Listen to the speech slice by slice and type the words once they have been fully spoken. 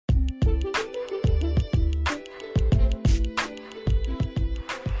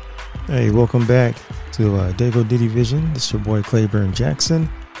Hey, welcome back to Dago Diddy Vision. This is your boy Claiborne Jackson.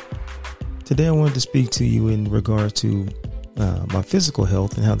 Today I wanted to speak to you in regards to my physical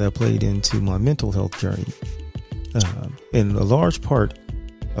health and how that played into my mental health journey. And a large part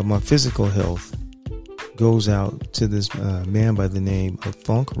of my physical health goes out to this man by the name of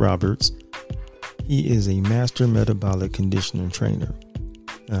Funk Roberts. He is a master metabolic conditioning trainer,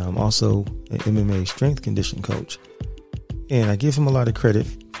 also an MMA strength conditioning coach. And I give him a lot of credit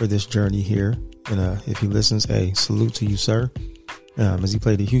for this journey here. And if he listens, hey, salute to you, sir, as he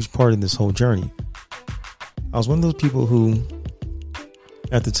played a huge part in this whole journey. I was one of those people who,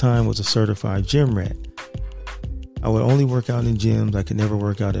 at the time, was a certified gym rat. I would only work out in gyms. I could never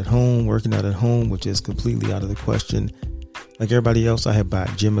work out at home. Working out at home, which is completely out of the question. Like everybody else, I had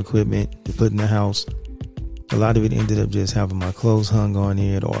bought gym equipment to put in the house. A lot of it ended up just having my clothes hung on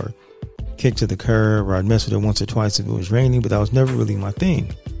it or kicked to the curb, or I'd mess with it once or twice if it was raining, but that was never really my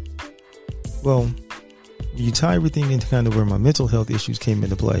thing. Well, you tie everything into kind of where my mental health issues came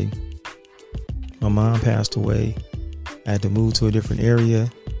into play. My mom passed away. I had to move to a different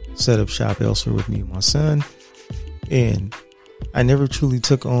area, set up shop elsewhere with me and my son. And I never truly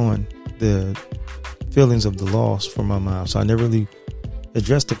took on the feelings of the loss for my mom. So I never really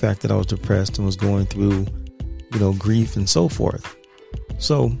addressed the fact that I was depressed and was going through, grief and so forth.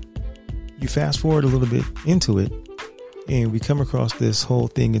 So you fast forward a little bit into it, and we come across this whole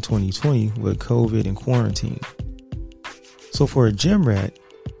thing in 2020 with COVID and quarantine. So for a gym rat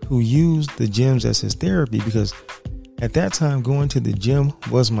who used the gyms as his therapy, because at that time going to the gym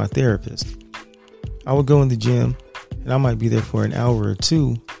was my therapist. I would go in the gym and I might be there for an hour or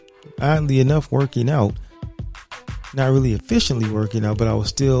two, oddly enough working out, not really efficiently working out, but I was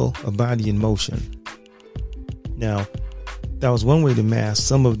still a body in motion. Now, that was one way to mask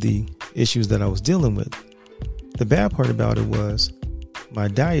some of the issues that I was dealing with. The bad part about it was my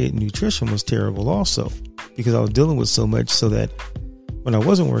diet and nutrition was terrible also, because I was dealing with so much, so that when I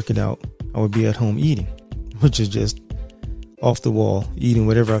wasn't working out, I would be at home eating, which is just off the wall, eating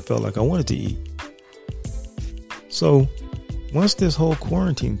whatever I felt like I wanted to eat. So once this whole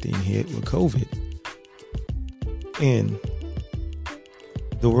quarantine thing hit with COVID and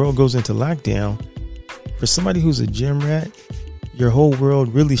the world goes into lockdown, for somebody who's a gym rat, your whole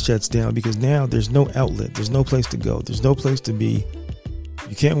world really shuts down, because now there's no outlet. There's no place to go. There's no place to be.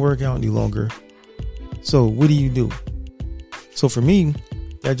 You can't work out any longer. So what do you do? So for me,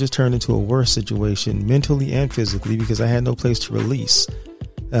 that just turned into a worse situation mentally and physically, because I had no place to release.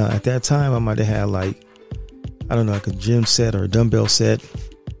 At that time, I might have had like a gym set or a dumbbell set.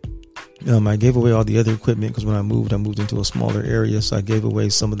 I gave away all the other equipment because when I moved into a smaller area. So I gave away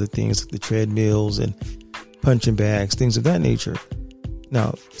some of the things, like the treadmills and punching bags, things of that nature.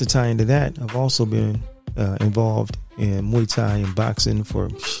 Now, to tie into that, I've also been involved in Muay Thai and boxing for,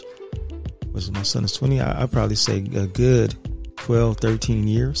 my son is 20. I'd probably say a good 12, 13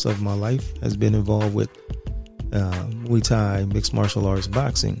 years of my life has been involved with Muay Thai, mixed martial arts,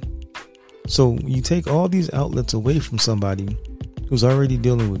 boxing. So you take all these outlets away from somebody who's already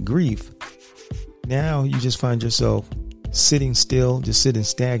dealing with grief. Now you just find yourself sitting still, just sitting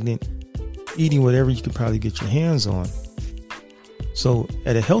stagnant, eating whatever you could probably get your hands on. So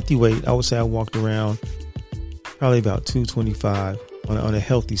at a healthy weight, I would say I walked around probably about 225 on a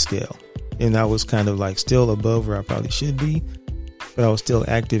healthy scale. And I was kind of like still above where I probably should be, but I was still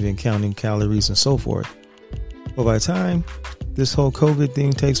active in counting calories and so forth. But by the time this whole COVID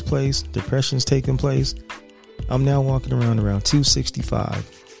thing takes place, depression's taking place, I'm now walking around 265.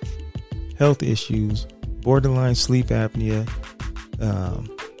 Health issues, borderline sleep apnea.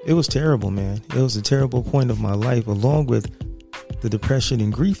 It was terrible, man. It was a terrible point of my life, along with the depression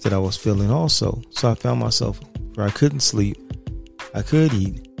and grief that I was feeling also. So I found myself where I couldn't sleep. I could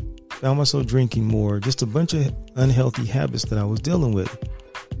eat. Found myself drinking more. Just a bunch of unhealthy habits that I was dealing with.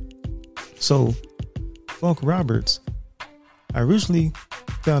 So Funk Roberts, I originally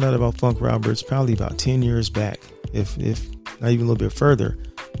found out about Funk Roberts probably about 10 years back, if not even a little bit further.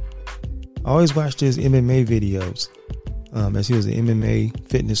 I always watched his MMA videos, as he was an MMA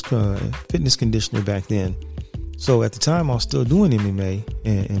fitness conditioner back then. So at the time, I was still doing MMA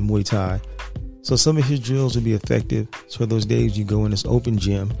and Muay Thai. So some of his drills would be effective. So for those days you go in this open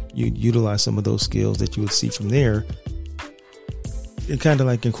gym, you utilize some of those skills that you would see from there. It kind of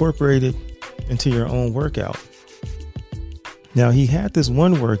like incorporated into your own workout. Now he had this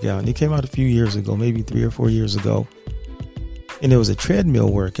one workout, and it came out a few years ago, maybe 3 or 4 years ago. And it was a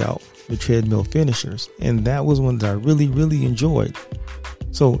treadmill workout, the treadmill finishers. And that was one that I really, really enjoyed.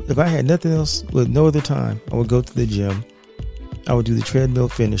 So if I had nothing else, with no other time, I would go to the gym. I would do the treadmill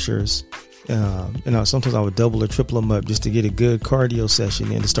finishers. Sometimes I would double or triple them up just to get a good cardio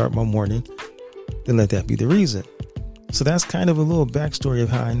session in to start my morning. Then let that be the reason. So that's kind of a little backstory of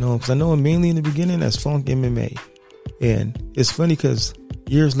how I know him, because I know him mainly in the beginning as Funk MMA. And it's funny because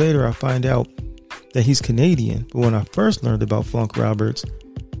years later I find out that he's Canadian. But when I first learned about Funk Roberts,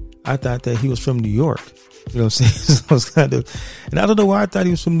 I thought that he was from New York. You know what I'm saying? So I was and I don't know why I thought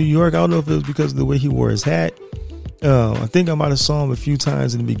he was from New York. I don't know if it was because of the way he wore his hat. I think I might have saw him a few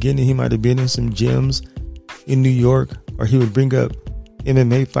times in the beginning. He might have been in some gyms in New York, or he would bring up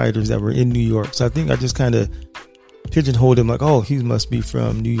MMA fighters that were in New York. So I think I just kind of pigeonholed him like, oh, he must be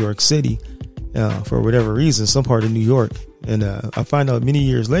from New York City for whatever reason, some part of New York. And I find out many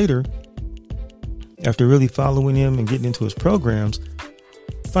years later, after really following him and getting into his programs,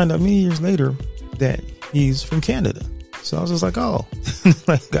 I find out many years later that he's from Canada. So I was just like, oh,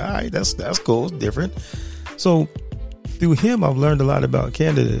 like, all right, that's cool. It's different. So through him, I've learned a lot about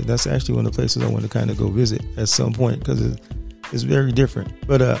Canada. That's actually one of the places I want to kind of go visit at some point, because it's very different.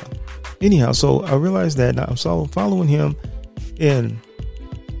 But anyhow, so I realized that I'm following him in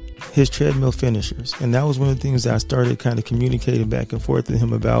his treadmill finishers. And that was one of the things that I started kind of communicating back and forth with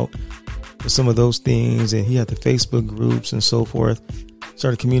him about some of those things. And he had the Facebook groups and so forth.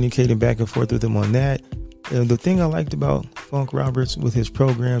 Started communicating back and forth with him on that. And the thing I liked about Funk Roberts with his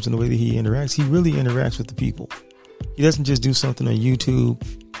programs and the way that he really interacts with the people. He doesn't just do something on YouTube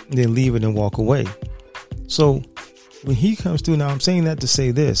and then leave it and walk away. So when he comes through, now I'm saying that to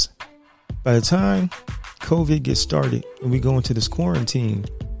say this: by the time COVID gets started and we go into this quarantine,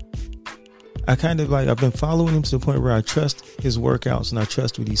 I kind of I've been following him to the point where I trust his workouts and I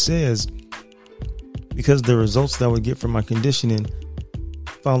trust what he says, because the results that I would get from my conditioning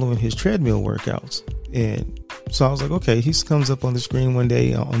following his treadmill workouts. And so I was like, okay, he comes up on the screen one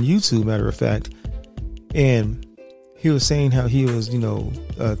day on YouTube, matter of fact, and he was saying how he was, a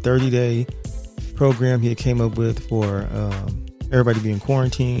 30-day program he had came up with for everybody being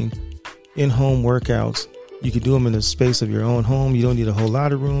quarantined, in-home workouts. You could do them in the space of your own home. You don't need a whole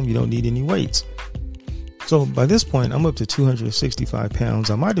lot of room. You don't need any weights. So by this point, I'm up to 265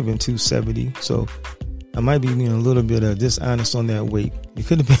 pounds. I might have been 270. So I might be being a little bit dishonest on that weight. It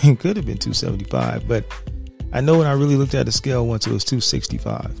could have been 275, but I know when I really looked at the scale once, it was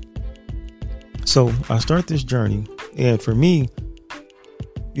 265. So I start this journey, and for me,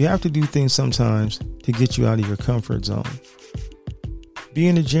 you have to do things sometimes to get you out of your comfort zone.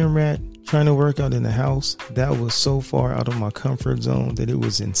 Being a gym rat, trying to work out in the house, that was so far out of my comfort zone that it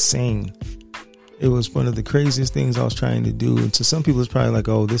was insane. It was one of the craziest things I was trying to do. And to some people, it's probably like,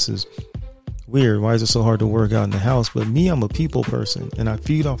 oh, this is weird. Why is it so hard to work out in the house? But me, I'm a people person, and I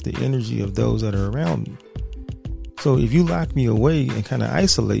feed off the energy of those that are around me. So if you lock me away and kind of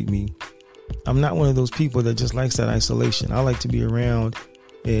isolate me, I'm not one of those people that just likes that isolation. I like to be around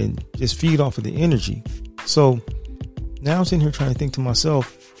and just feed off of the energy. So now I'm sitting here trying to think to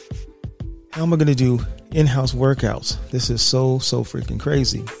myself, how am I going to do in-house workouts? This is so freaking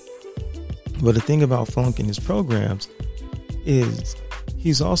crazy. But the thing about Funk and his programs is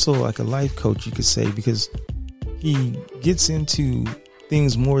he's also like a life coach, you could say, because he gets into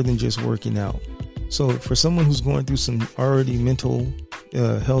things more than just working out. So for someone who's going through some already mental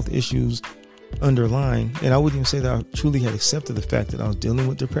health issues underlying, and I wouldn't even say that I truly had accepted the fact that I was dealing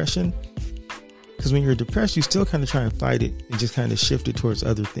with depression, because when you're depressed, you still kind of try and fight it and just kind of shift it towards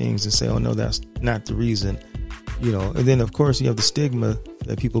other things and say, oh no, that's not the reason, and then of course you have the stigma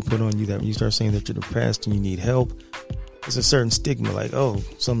that people put on you, that when you start saying that you're depressed and you need help, there's a certain stigma like, oh,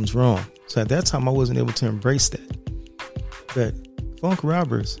 something's wrong. So at that time I wasn't able to embrace that. But Funk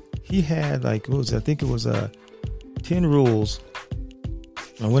Roberts, he had I think it was 10 rules.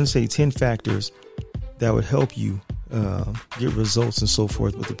 I want to say 10 factors that would help you get results and so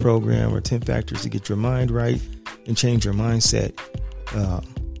forth with the program, or 10 factors to get your mind right and change your mindset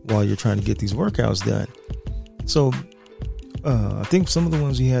while you're trying to get these workouts done. So I think some of the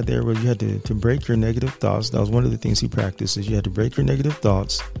ones he had there were you had to break your negative thoughts. That was one of the things he practiced, is you had to break your negative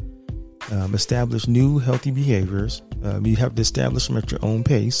thoughts, establish new healthy behaviors. You have to establish them at your own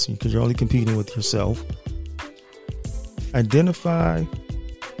pace, because you're only competing with yourself. Identify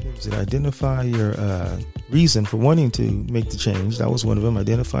your reason for wanting to make the change. That was one of them.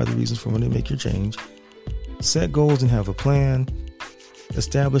 Identify the reasons for wanting to make your change. Set goals and have a plan.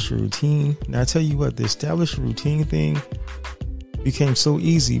 Establish a routine. Now I tell you what, the establish a routine thing became so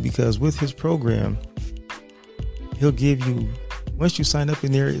easy, because with his program, he'll give you, once you sign up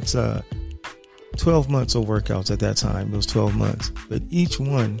in there, it's 12 months of workouts at that time. It was 12 months. But each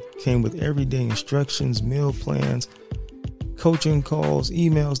one came with everyday instructions, meal plans, coaching calls,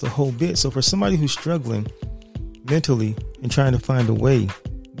 emails, the whole bit. So for somebody who's struggling mentally and trying to find a way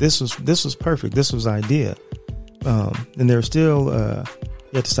this was perfect. This was idea. And there's still,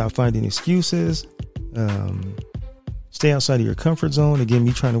 you have to stop finding excuses. Stay outside of your comfort zone. Again,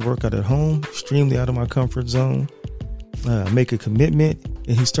 me trying to work out at home, extremely out of my comfort zone. Make a commitment.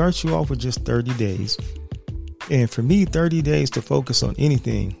 And he starts you off with just 30 days. And for me, 30 days to focus on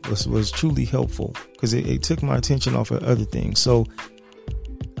anything was truly helpful, because it took my attention off of other things. So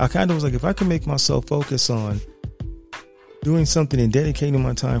I kind of was like, if I can make myself focus on doing something and dedicating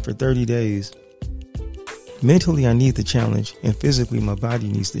my time for 30 days, mentally I need the challenge, and physically my body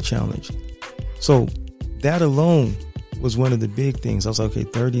needs the challenge. So that alone was one of the big things. I was like, okay,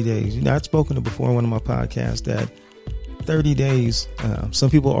 30 days. You know, I'd spoken to before in one of my podcasts that 30 days,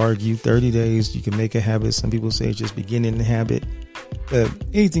 some people argue 30 days you can make a habit. Some people say it's just beginning a habit.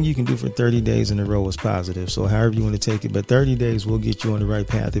 Anything you can do for 30 days in a row is positive. So however you want to take it, but 30 days will get you on the right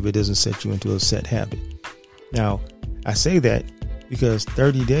path if it doesn't set you into a set habit. Now, I say that because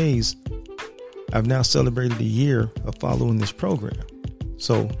 30 days, I've now celebrated a year of following this program.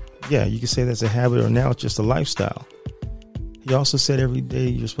 So yeah, you can say that's a habit, or now it's just a lifestyle. He also said every day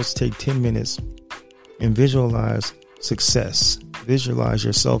you're supposed to take 10 minutes and visualize success. Visualize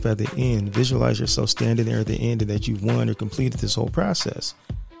yourself at the end. Visualize yourself standing there at the end, and that you've won or completed this whole process.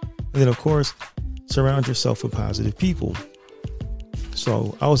 And then, of course, surround yourself with positive people.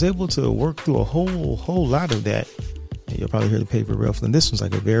 So I was able to work through a whole lot of that. And you'll probably hear the paper ruffling. This one's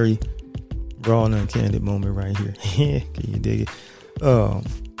like a very raw and uncandid moment right here. Can you dig it?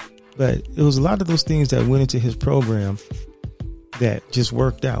 But it was a lot of those things that went into his program that just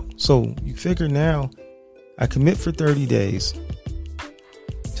worked out. So you figure now I commit for 30 days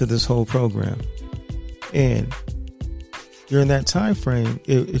to this whole program. And during that time frame,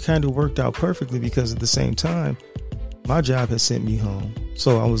 it kind of worked out perfectly, because at the same time, my job had sent me home.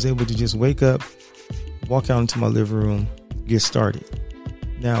 So I was able to just wake up, walk out into my living room, get started.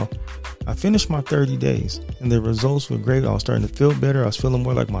 Now, I finished my 30 days and the results were great. I was starting to feel better. I was feeling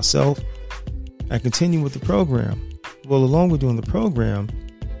more like myself. I continued with the program. Well, along with doing the program,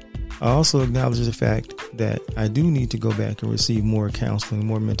 I also acknowledge the fact that I do need to go back and receive more counseling,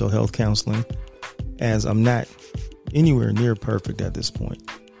 more mental health counseling, as I'm not anywhere near perfect at this point.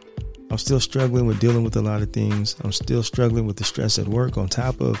 I'm still struggling with dealing with a lot of things. I'm still struggling with the stress at work on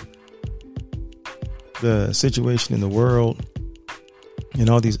top of the situation in the world and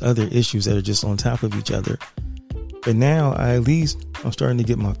all these other issues that are just on top of each other. But now I'm starting to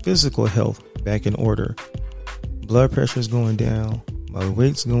get my physical health back in order. Blood pressure is going down. My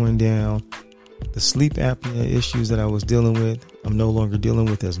weight's going down. The sleep apnea issues that I was dealing with, I'm no longer dealing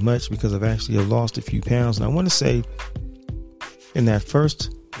with as much, because I've actually lost a few pounds. And I want to say in that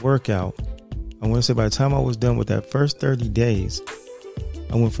first workout, by the time I was done with that first 30 days,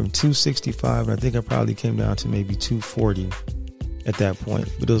 I went from 265, and I think I probably came down to maybe 240 at that point.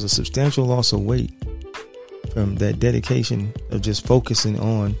 But there was a substantial loss of weight from that dedication of just focusing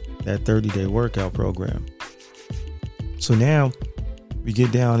on that 30-day workout program. So now we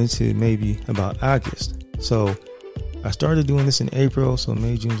get down into maybe about August. So I started doing this in April, so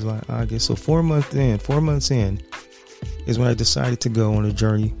May, June, July, August. So 4 months in is when I decided to go on a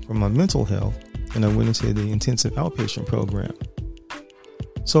journey for my mental health, and I went into the intensive outpatient program.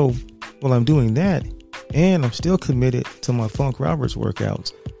 So while I'm doing that, and I'm still committed to my Funk Roberts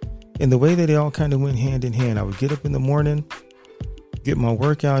workouts, and the way that they all kind of went hand in hand, I would get up in the morning, get my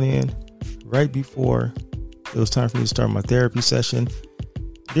workout in right before it was time for me to start my therapy session.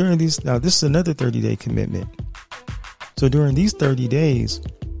 Now this is another 30-day commitment. So during these 30 days,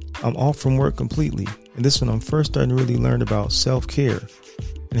 I'm off from work completely. And this is when I'm first starting to really learn about self-care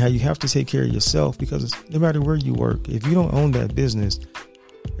and how you have to take care of yourself, because no matter where you work, if you don't own that business,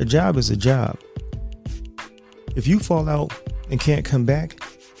 a job is a job. If you fall out and can't come back,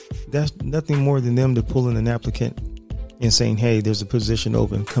 that's nothing more than them to pull in an applicant and saying, hey, there's a position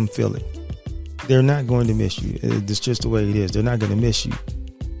open, come fill it. They're not going to miss you. It's just the way it is. They're not going to miss you.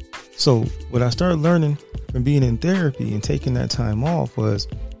 So what I started learning from being in therapy and taking that time off was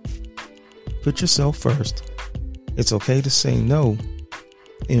put yourself first. It's okay to say no,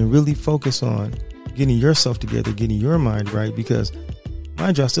 and really focus on getting yourself together, getting your mind right, because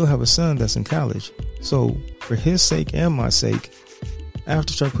mind you, I still have a son that's in college. So for his sake and my sake, I have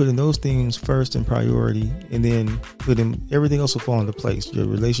to start putting those things first in priority, and then everything else will fall into place. Your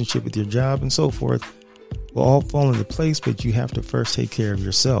relationship with your job and so forth will all fall into place, but you have to first take care of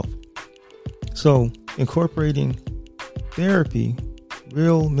yourself. So incorporating therapy,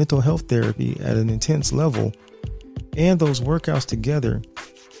 real mental health therapy at an intense level, and those workouts together,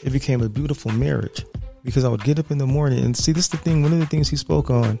 it became a beautiful marriage, because I would get up in the morning and see, this is the thing, one of the things he spoke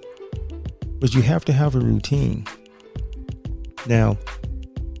on was you have to have a routine. Now,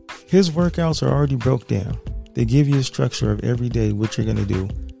 His workouts are already broke down. They give you a structure of every day, what you're going to do,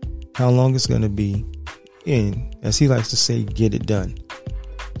 how long it's going to be, and as he likes to say, get it done.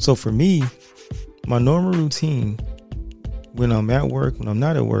 So for me, my normal routine when I'm at work, when I'm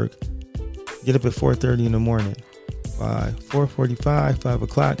not at work, get up at 4:30 in the morning. By 4:45, 5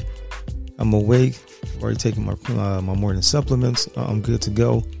 o'clock, I'm awake. I've already taken my morning supplements. I'm good to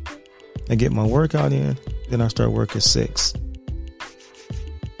go. I get my workout in. Then I start work at 6.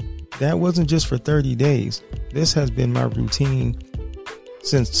 That wasn't just for 30 days. This has been my routine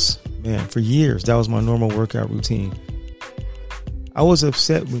since, for years. That was my normal workout routine. I was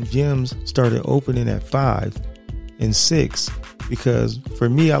upset when gyms started opening at 5 and 6 because for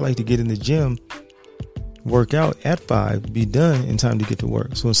me, I like to get in the gym, work out at 5, be done in time to get to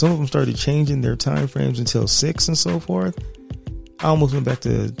work. So when some of them started changing their time frames until 6 and so forth, I almost went back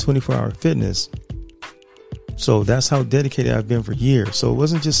to 24-hour fitness. So that's how dedicated I've been for years. So it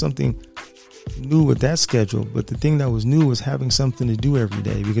wasn't just something new with that schedule, but the thing that was new was having something to do every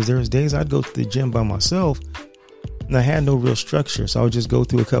day, because there was days I'd go to the gym by myself and I had no real structure. So I would just go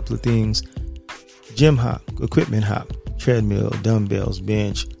through a couple of things, gym hop, equipment hop, treadmill, dumbbells,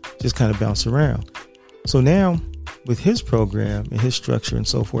 bench, just kind of bounce around. So now with his program and his structure and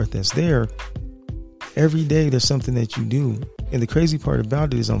so forth that's there, every day there's something that you do. And the crazy part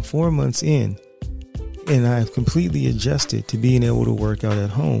about it is I'm 4 months in and I've completely adjusted to being able to work out at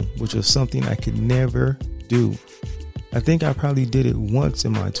home, which was something I could never do. I think I probably did it once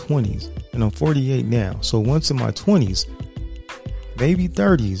in my 20s, and I'm 48 now. So once in my 20s, maybe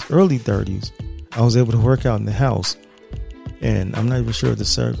 30s, early 30s, I was able to work out in the house. And I'm not even sure what the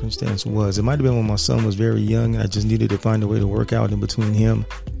circumstance was. It might have been when my son was very young and I just needed to find a way to work out in between him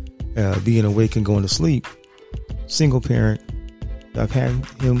being awake and going to sleep. Single parent. I've had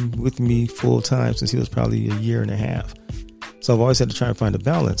him with me full time since he was probably a year and a half. So I've always had to try and find a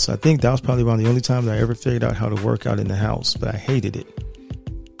balance. So I think that was probably around the only time that I ever figured out how to work out in the house, but I hated it.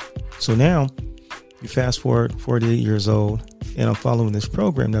 So now you fast forward 48 years old and I'm following this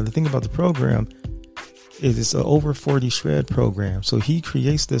program. Now the thing about the program is it's an over 40 shred program. So he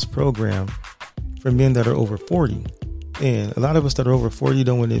creates this program for men that are over 40. And a lot of us that are over 40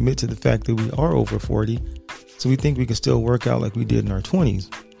 don't want to admit to the fact that we are over 40. So we think we can still work out like we did in our 20s.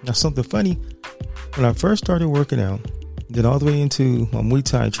 Now, something funny, when I first started working out, then all the way into my Muay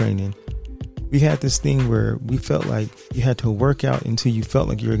Thai training, we had this thing where we felt like you had to work out until you felt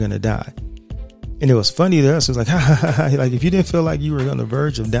like you were going to die. And it was funny to us. It was like, like if you didn't feel like you were on the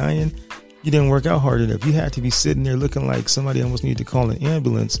verge of dying, you didn't work out hard enough. You had to be sitting there looking like somebody almost needed to call an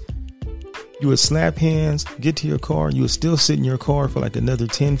ambulance. You would slap hands, get to your car, and you would still sit in your car for like another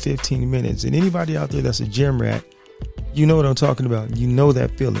 10, 15 minutes. And anybody out there that's a gym rat, you know what I'm talking about. You know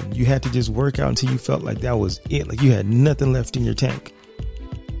that feeling. You had to just work out until you felt like that was it. Like you had nothing left in your tank.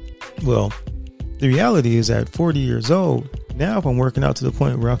 Well, the reality is at 40 years old, now if I'm working out to the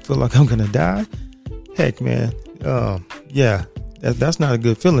point where I feel like I'm going to die, heck, man, that's not a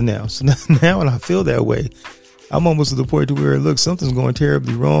good feeling now. So now when I feel that way, I'm almost to the point to where, look, something's going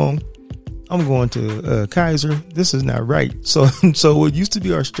terribly wrong. I'm going to Kaiser. This is not right. So what used to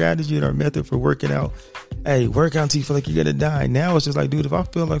be our strategy and our method for working out, hey, work out until you feel like you're going to die. Now it's just like, dude, if I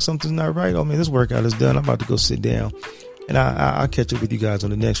feel like something's not right, oh man, this workout is done. I'm about to go sit down and I'll catch up with you guys on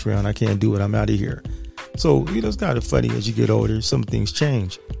the next round. I can't do it. I'm out of here. So, it's kind of funny as you get older, some things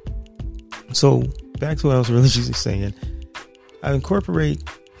change. So back to what I was religiously saying, I incorporate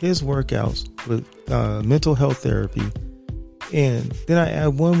his workouts with mental health therapy. And then I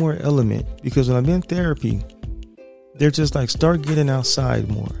add one more element, because when I'm in therapy, they're just like, start getting outside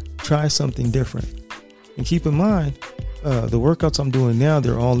more, try something different. And keep in mind, the workouts I'm doing now,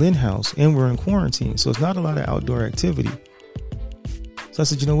 they're all in-house and we're in quarantine. So it's not a lot of outdoor activity. So I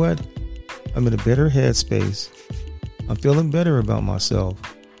said, you know what? I'm in a better headspace. I'm feeling better about myself.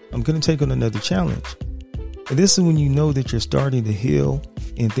 I'm going to take on another challenge. And this is when you know that you're starting to heal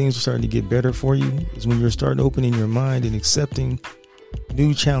and things are starting to get better for you, is when you're starting opening your mind and accepting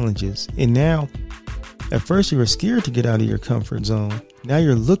new challenges. And now, at first you were scared to get out of your comfort zone. Now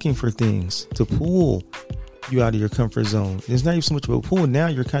you're looking for things to pull you out of your comfort zone. It's not even so much of a pull. Now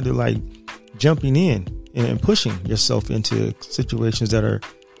you're kind of like jumping in and pushing yourself into situations that are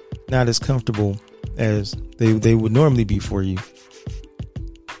not as comfortable as they would normally be for you.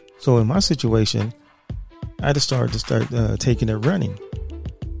 So in my situation, I had to start taking it running.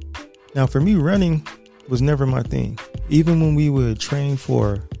 Now, for me, running was never my thing. Even when we would train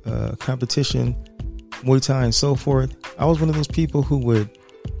for competition, Muay Thai and so forth, I was one of those people who would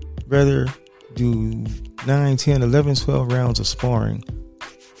rather do 9, 10, 11, 12 rounds of sparring,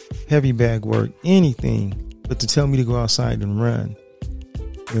 heavy bag work, anything, but to tell me to go outside and run.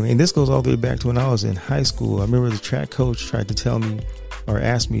 And this goes all the way back to when I was in high school. I remember the track coach tried to tell me or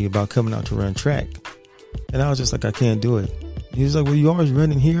ask me about coming out to run track. And I was just like, I can't do it. He was like, well, you always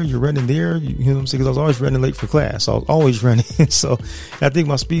running here, you're running there. You know what I'm saying? Because I was always running late for class. I was always running. So I think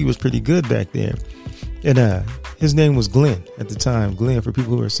my speed was pretty good back then. And his name was Glenn at the time. Glenn, for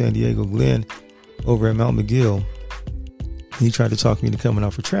people who are in San Diego, Glenn over at Mount McGill. He tried to talk me into coming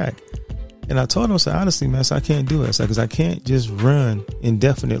out for track. And I told him, I said, honestly, man, I can't do it. I said, because I can't just run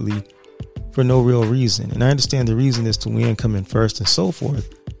indefinitely for no real reason. And I understand the reason is to win, come in first and so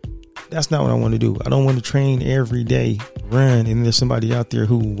forth. That's not what I want to do. I don't want to train every day, run, and there's somebody out there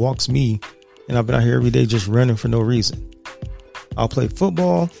who walks me, and I've been out here every day just running for no reason. I'll play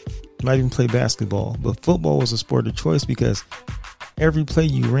football, might even play basketball, but football was a sport of choice because every play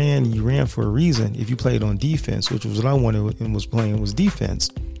you ran for a reason. If you played on defense, which was what I wanted and was playing, was defense.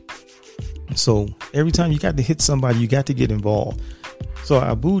 So every time you got to hit somebody, you got to get involved. So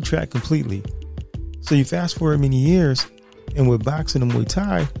I booed track completely. So you fast forward many years, and with boxing and Muay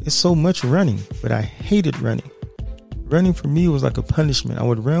Thai, it's so much running, but I hated running. Running for me was like a punishment. I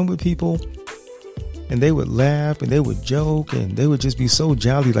would run with people and they would laugh and they would joke and they would just be so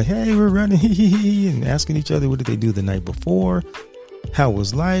jolly, like, hey, we're running, and asking each other, what did they do the night before? How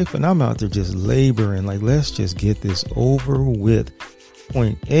was life? And I'm out there just laboring, like, let's just get this over with.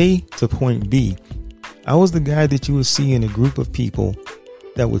 Point A to point B. I was the guy that you would see in a group of people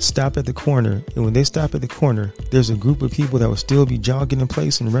that would stop at the corner, and when they stop at the corner, there's a group of people that would still be jogging in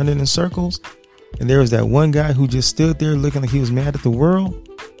place and running in circles, and there was that one guy who just stood there looking like he was mad at the world.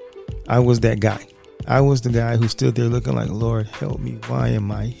 I was that guy. I was the guy who stood there looking like, Lord, help me, why am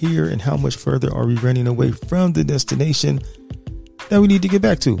I here, and how much further are we running away from the destination that we need to get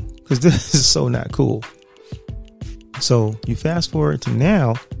back to, because this is so not cool. So you fast forward to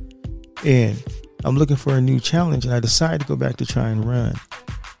now, and I'm looking for a new challenge, and I decide to go back to try and run.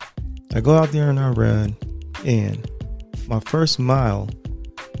 I go out there and I run, and my first mile,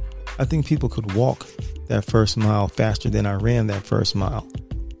 I think people could walk that first mile faster than I ran that first mile.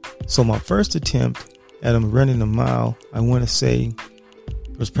 So my first attempt at running a mile, I want to say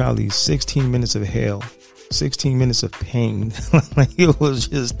was probably 16 minutes of hell, 16 minutes of pain. Like, it was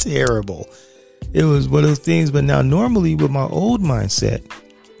just terrible. It was one of those things. But now normally with my old mindset,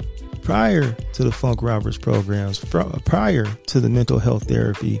 prior to the Funk Roberts programs, prior to the mental health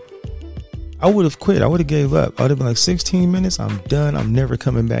therapy, I would have quit. I would have gave up. I would have been like, 16 minutes, I'm done. I'm never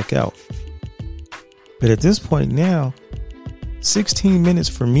coming back out. But at this point now, 16 minutes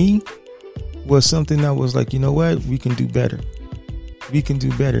for me was something that was like, you know what? We can do better. We can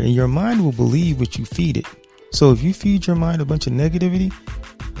do better. And your mind will believe what you feed it. So if you feed your mind a bunch of negativity,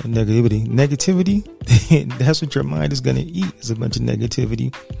 that's what your mind is going to eat, is a bunch of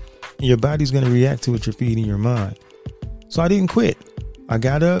negativity. And your body's going to react to what you're feeding your mind. So I didn't quit. I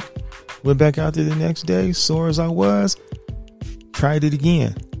got up, went back out there the next day, sore as I was, tried it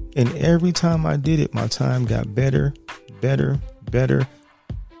again. And every time I did it, my time got better,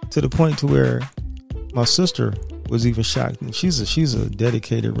 to the point to where my sister was even shocked. She's a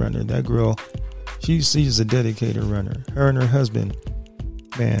dedicated runner. That girl, she's a dedicated runner. Her and her husband,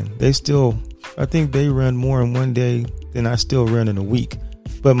 man, I think they run more in one day than I still run in a week.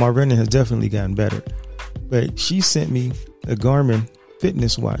 But my running has definitely gotten better. But she sent me a Garmin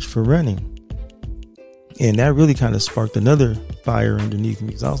fitness watch for running. And that really kind of sparked another fire underneath me,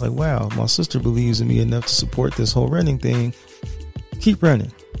 because I was like, wow, my sister believes in me enough to support this whole running thing. Keep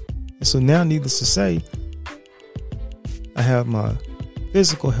running. And so now, needless to say, I have my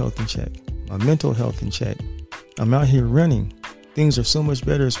physical health in check, my mental health in check. I'm out here running. Things are so much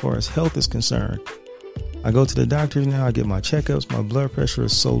better as far as health is concerned. I go to the doctor now. I get my checkups. My blood pressure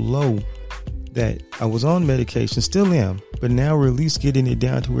is so low that I was on medication, still am, but now we're at least getting it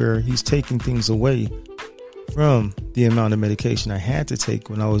down to where he's taking things away from the amount of medication I had to take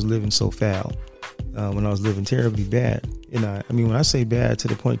when I was living so foul, when I was living terribly bad. And I mean, when I say bad, to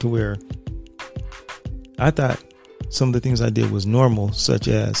the point to where I thought some of the things I did was normal, such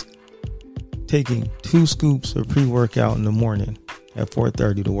as taking 2 scoops of pre-workout in the morning at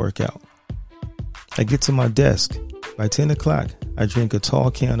 4:30 to work out. I get to my desk. By 10 o'clock, I drink a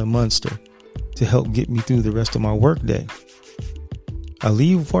tall can of Monster to help get me through the rest of my work day. I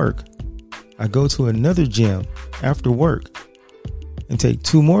leave work. I go to another gym after work and take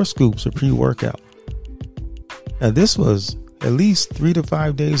 2 more scoops of pre-workout. Now, this was at least 3 to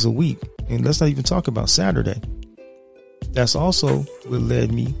 5 days a week. And let's not even talk about Saturday. That's also what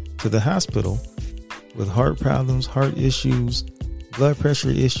led me to the hospital with heart problems, heart issues, blood pressure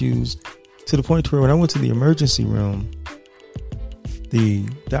issues, to the point where when I went to the emergency room, the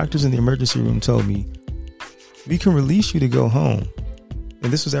doctors in the emergency room told me, we can release you to go home,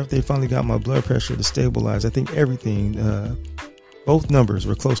 And this was after they finally got my blood pressure to stabilize. I think everything, both numbers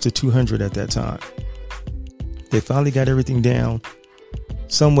were close to 200 at that time. They finally got everything down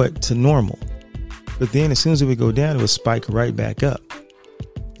somewhat to normal. But then as soon as it would go down, it would spike right back up.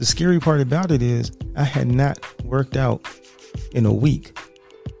 The scary part about it is I had not worked out in a week.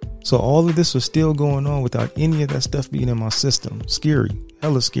 So all of this was still going on without any of that stuff being in my system. Scary,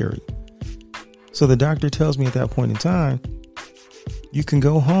 hella scary. So the doctor tells me at that point in time, you can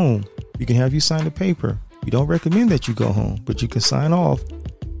go home. You can have you sign a paper. We don't recommend that you go home, but you can sign off,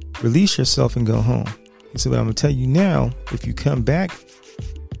 release yourself and go home. He said, but I'm going to tell you now, if you come back,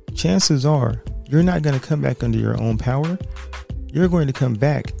 chances are you're not going to come back under your own power. You're going to come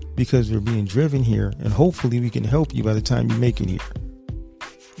back because you're being driven here, and hopefully we can help you by the time you make it here.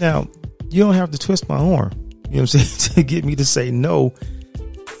 Now, you don't have to twist my arm, you know what I'm saying, to get me to say, no,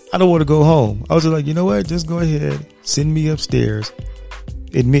 I don't want to go home. I was just like, you know what? Just go ahead, send me upstairs,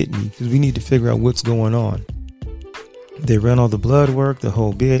 admit me, because we need to figure out what's going on. They ran all the blood work, the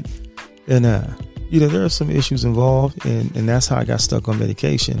whole bit. And, there are some issues involved. And that's how I got stuck on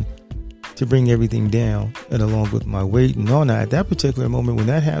medication to bring everything down, and along with my weight and all that. At that particular moment when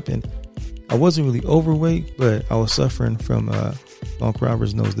that happened, I wasn't really overweight, but I was suffering from, Mark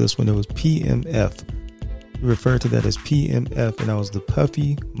Roberts knows this one, it was PMF. We refer to that as PMF, and that was the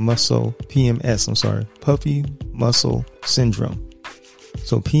puffy muscle syndrome.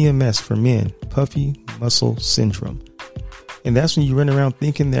 So PMS for men, puffy muscle syndrome. And that's when you run around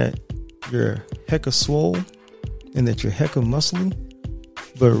thinking that you're hecka swole and that you're hecka muscly,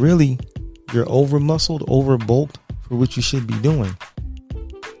 but really you're over muscled, over bulked for what you should be doing.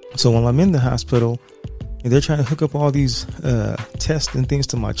 So while I'm in the hospital and they're trying to hook up all these tests and things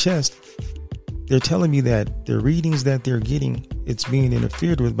to my chest, they're telling me that the readings that they're getting, it's being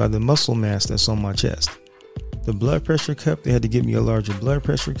interfered with by the muscle mass that's on my chest. The blood pressure cup, they had to give me a larger blood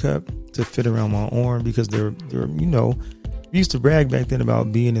pressure cup to fit around my arm, because they're we used to brag back then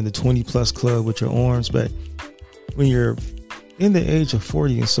about being in the 20 plus club with your arms. But when you're in the age of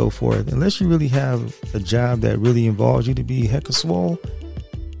 40 and so forth, unless you really have a job that really involves you to be hecka swole,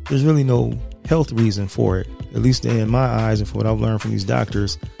 there's really no health reason for it, at least in my eyes and for what I've learned from these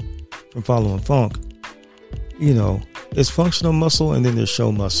doctors from following funk. It's functional muscle and then there's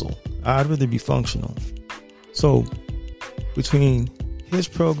show muscle. I'd rather be functional. So between his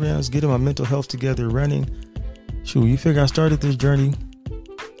programs, getting my mental health together, running, you figure I started this journey,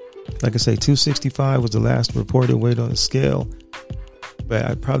 like I say, 265 was the last reported weight on the scale, but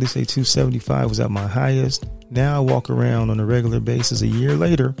I'd probably say 275 was at my highest. Now I walk around on a regular basis. A year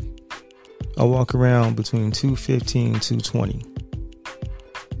later, I walk around between 215 and 220.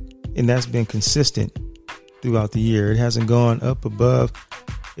 And that's been consistent throughout the year. It hasn't gone up above.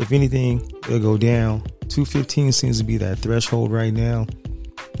 If anything, it'll go down. 215 seems to be that threshold right now.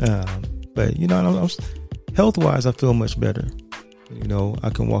 But health-wise, I feel much better. I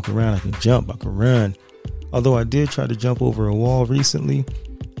can walk around, I can jump, I can run. Although I did try to jump over a wall recently,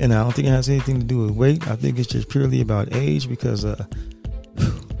 and I don't think it has anything to do with weight. I think it's just purely about age, because a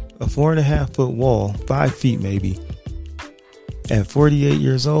 4.5 foot wall, 5 feet maybe, at 48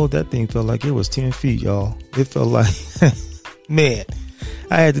 years old, that thing felt like it was 10 feet, y'all. It felt like, man,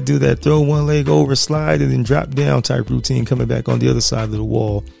 I had to do that throw one leg over, slide, and then drop down type routine coming back on the other side of the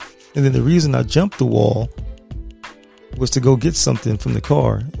wall. And then the reason I jumped the wall was to go get something from the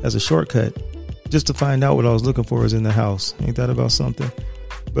car as a shortcut, just to find out what I was looking for was in the house. Ain't that about something?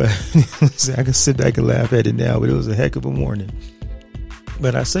 But I can sit back and laugh at it now, but it was a heck of a morning.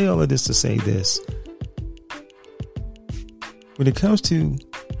 But I say all of this to say this. When it comes to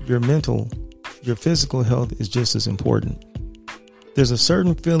your mental, your physical health is just as important. There's a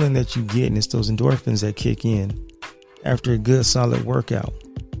certain feeling that you get, and it's those endorphins that kick in after a good solid workout.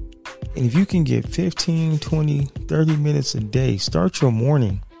 And if you can get 15, 20, 30 minutes a day, start your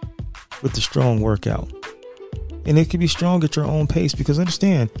morning with a strong workout. And it can be strong at your own pace, because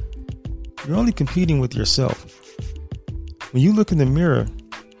understand, you're only competing with yourself. When you look in the mirror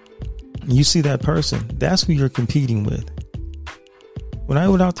and you see that person, that's who you're competing with. When I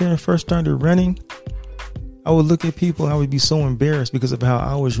went out there and first started running, I would look at people and I would be so embarrassed because of how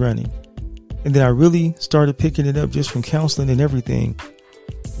I was running. And then I really started picking it up just from counseling and everything.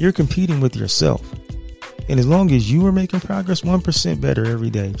 You're competing with yourself. And as long as you are making progress, 1% better every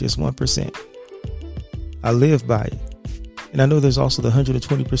day, just 1%. I live by it. And I know there's also the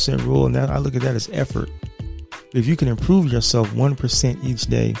 120% rule, and that I look at that as effort. If you can improve yourself 1% each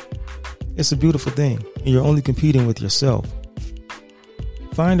day, it's a beautiful thing. And you're only competing with yourself.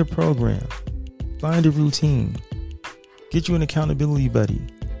 Find a program. Find a routine. Get you an accountability buddy.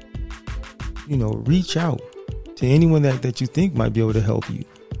 Reach out. to anyone that you think might be able to help you.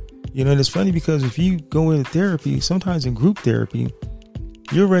 You know, and it's funny because if you go into therapy, sometimes in group therapy,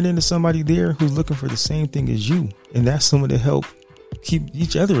 you'll run into somebody there who's looking for the same thing as you. And that's someone to help keep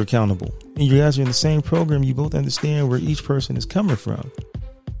each other accountable. And you guys are in the same program. You both understand where each person is coming from.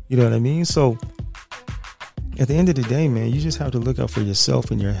 You know what I mean? So at the end of the day, man, you just have to look out for yourself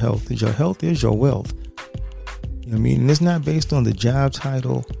and your health. Because your health is your wealth. You know what I mean? And it's not based on the job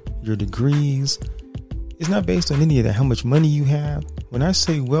title, your degrees. It's not based on any of that, how much money you have. When I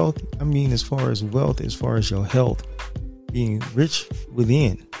say wealth, I mean as far as wealth, as far as your health, being rich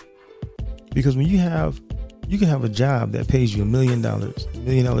within. Because when you can have a job that pays you $1 million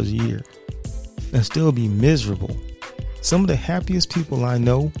a year and still be miserable. Some of the happiest people I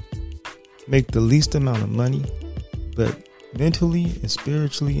know make the least amount of money, but mentally and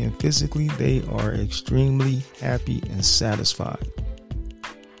spiritually and physically, they are extremely happy and satisfied.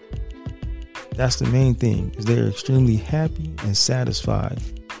 That's the main thing, is they're extremely happy and satisfied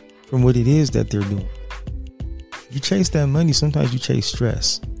from what it is that they're doing. You chase that money, sometimes you chase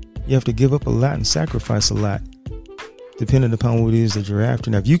stress. You have to give up a lot and sacrifice a lot, depending upon what it is that you're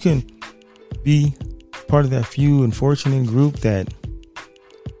after. Now, if you can be part of that few and fortunate group that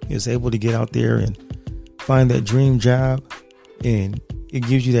is able to get out there and find that dream job, and it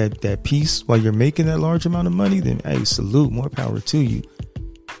gives you that peace while you're making that large amount of money, then hey, salute, more power to you.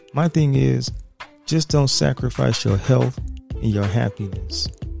 My thing is, just don't sacrifice your health and your happiness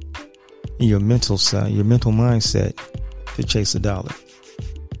and your mental side, your mental mindset to chase a dollar.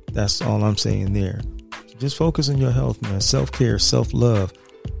 That's all I'm saying there. Just focus on your health, man. Self-care, self-love.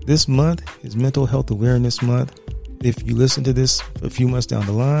 This month is Mental Health Awareness Month. If you listen to this a few months down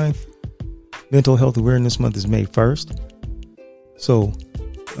the line, Mental Health Awareness Month is May 1st. So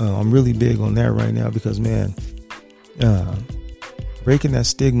I'm really big on that right now because, man, breaking that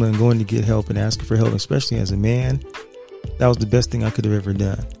stigma and going to get help and asking for help, especially as a man, that was the best thing I could have ever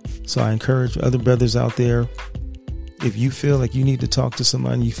done. So I encourage other brothers out there, if you feel like you need to talk to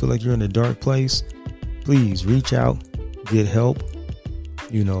somebody, you feel like you're in a dark place, please reach out, get help.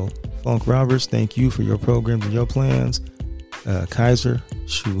 You know, Funk Roberts, thank you for your programs and your plans. Kaiser's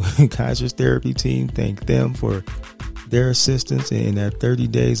therapy team, thank them for their assistance in that 30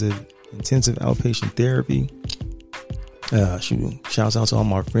 days of intensive outpatient therapy. Shouts out to all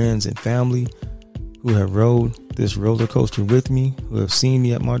my friends and family who have rode this roller coaster with me, who have seen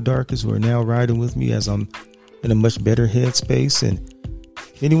me at my darkest, who are now riding with me as I'm in a much better headspace. And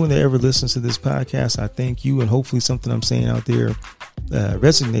anyone that ever listens to this podcast, I thank you. And hopefully something I'm saying out there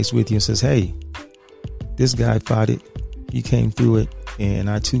resonates with you and says, hey, this guy fought it. He came through it, and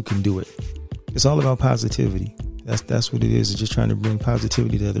I too can do it. It's all about positivity. That's what it is. It's just trying to bring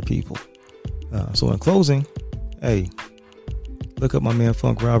positivity to other people. So in closing, hey, look up my man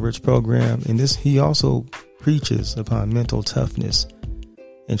Funk Roberts program. And he also preaches upon mental toughness.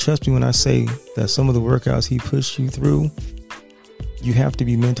 And trust me when I say that some of the workouts he pushed you through, you have to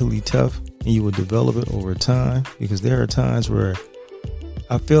be mentally tough and you will develop it over time, because there are times where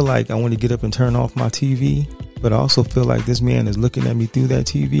I feel like I want to get up and turn off my TV, but I also feel like this man is looking at me through that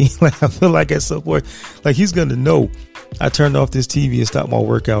TV. Like I feel like at some point, like he's going to know I turned off this TV and stopped my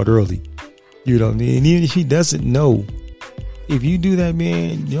workout early. You know what I mean? And even if he doesn't know, if you do that,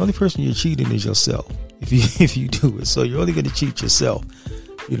 man, the only person you're cheating is yourself. If you do it, so you're only going to cheat yourself.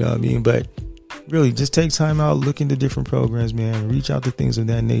 You know what I mean? But really, just take time out, look into different programs, man. Reach out to things of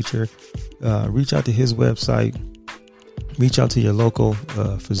that nature. Reach out to his website. Reach out to your local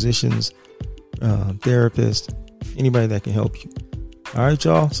physicians, therapists, anybody that can help you. All right,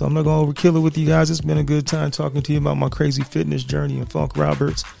 y'all. So I'm not going to overkill it with you guys. It's been a good time talking to you about my crazy fitness journey and Funk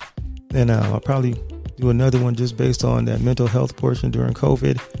Roberts. And I'll probably do another one just based on that mental health portion during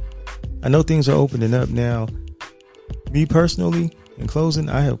COVID. I know things are opening up now. Me personally, in closing,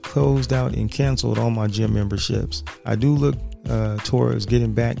 I have closed out and canceled all my gym memberships. I do look towards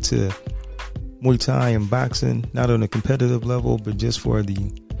getting back to Muay Thai and boxing, not on a competitive level, but just for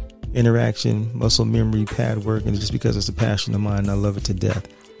the interaction, muscle memory, pad work, and just because it's a passion of mine, I love it to death.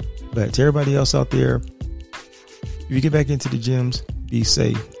 But to everybody else out there, if you get back into the gyms, be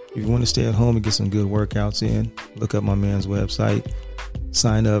safe. If you want to stay at home and get some good workouts in, look up my man's website,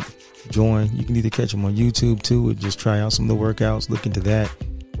 sign up, join. You can either catch him on YouTube too, or just try out some of the workouts, look into that.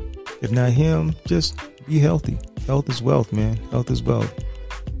 If not him, just be healthy. Health is wealth, man. Health is wealth.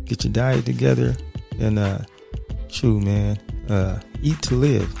 Get your diet together and eat to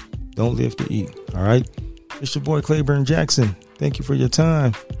live. Don't live to eat. All right. It's your boy Claiborne Jackson. Thank you for your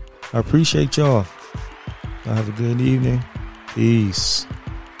time. I appreciate y'all. Y'all have a good evening. Peace.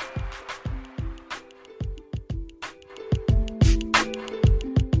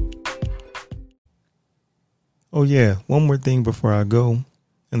 Oh yeah, one more thing before I go.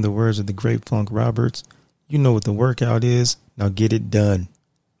 In the words of the great Funk Roberts, you know what the workout is. Now get it done.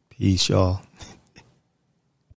 Peace, y'all.